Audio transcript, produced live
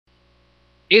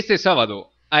Este sábado,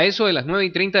 a eso de las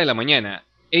 9:30 de la mañana,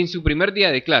 en su primer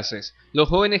día de clases, los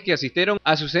jóvenes que asistieron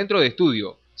a su centro de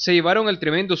estudio se llevaron el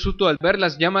tremendo susto al ver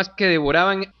las llamas que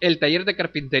devoraban el taller de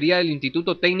carpintería del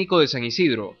Instituto Técnico de San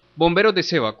Isidro. Bomberos de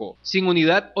Sébaco, sin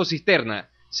unidad o cisterna,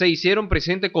 se hicieron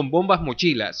presente con bombas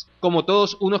mochilas, como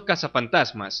todos unos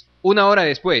cazafantasmas. Una hora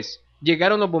después,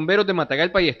 llegaron los bomberos de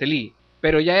Matagalpa y Estelí,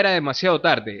 pero ya era demasiado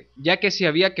tarde, ya que se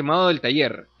había quemado el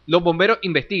taller. Los bomberos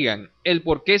investigan el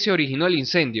por qué se originó el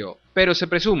incendio, pero se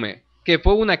presume que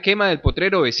fue una quema del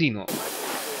potrero vecino.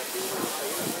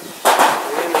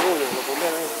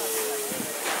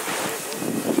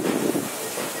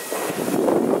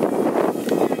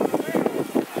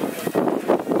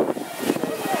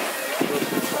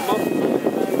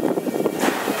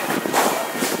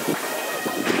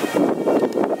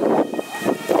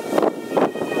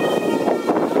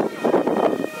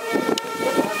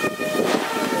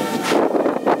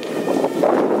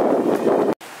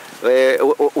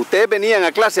 ¿Ustedes venían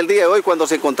a clase el día de hoy cuando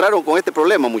se encontraron con este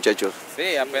problema, muchachos? Sí,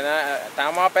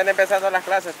 estábamos empezando las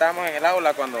clases, estábamos en el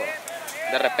aula cuando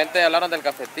de repente hablaron del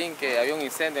cafetín, que había un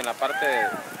incendio en la parte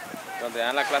donde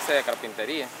dan la clase de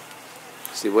carpintería.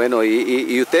 Sí, bueno,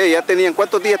 y ustedes ya tenían,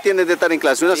 ¿cuántos días tienen de estar en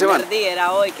clase? ¿Una semana? El primer día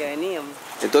era hoy que veníamos.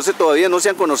 Entonces todavía no se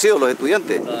han conocido los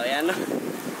estudiantes. Todavía no.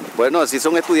 Bueno, así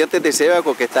son estudiantes de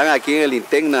Sébaco que están aquí en el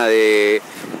Intecna de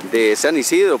San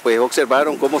Isidro, pues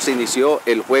observaron cómo se inició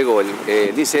el juego,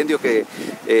 el incendio que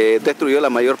destruyó la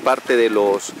mayor parte de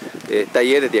los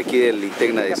talleres de aquí del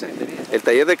Intecna de San Isidro. El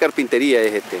taller de carpintería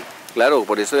es este. Claro,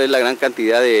 por eso es la gran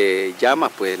cantidad de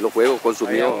llamas, pues los juegos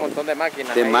consumieron un montón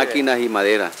de máquinas y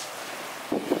madera.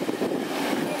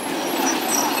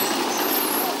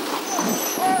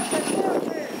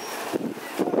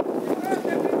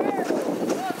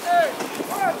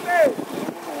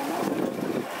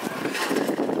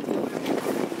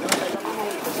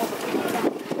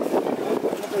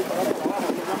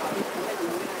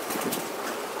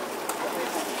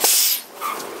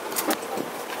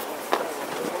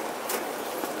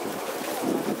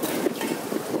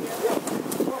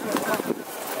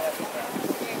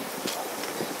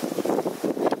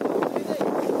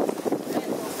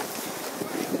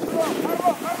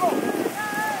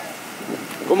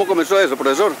 ¿Cómo comenzó eso,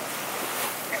 profesor?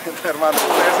 Hermano,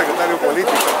 usted es secretario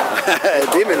político.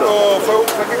 Dímelo. No, fue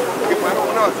que quemaron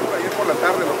una basura ayer por la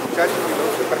tarde los muchachos y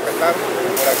no se percataron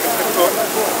por aquel sector.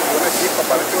 Una chispa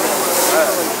parece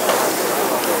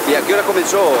que ¿Y a qué hora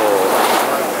comenzó? la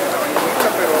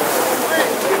mañanita, pero a las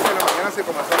 7 de la mañana se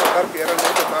comenzó a notar que era el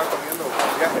mundo estaba comiendo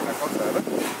viaje en la cosa, ¿verdad?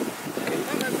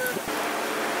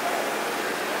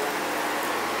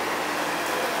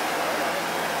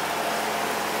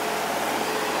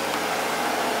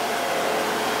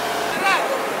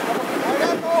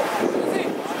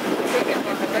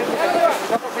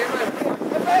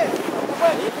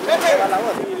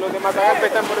 Y los de Matagalpa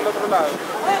están por el otro lado.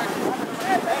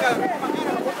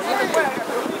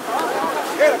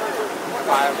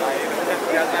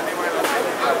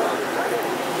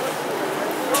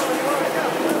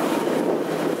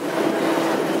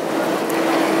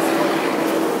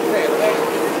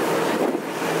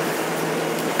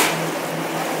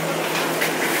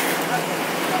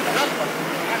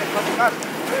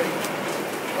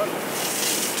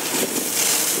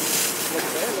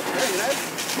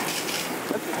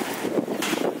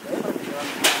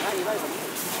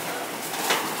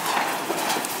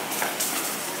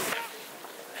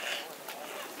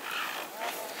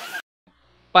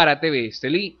 Para TV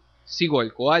Estelí, sigo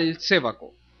el Coal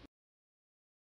Sébaco.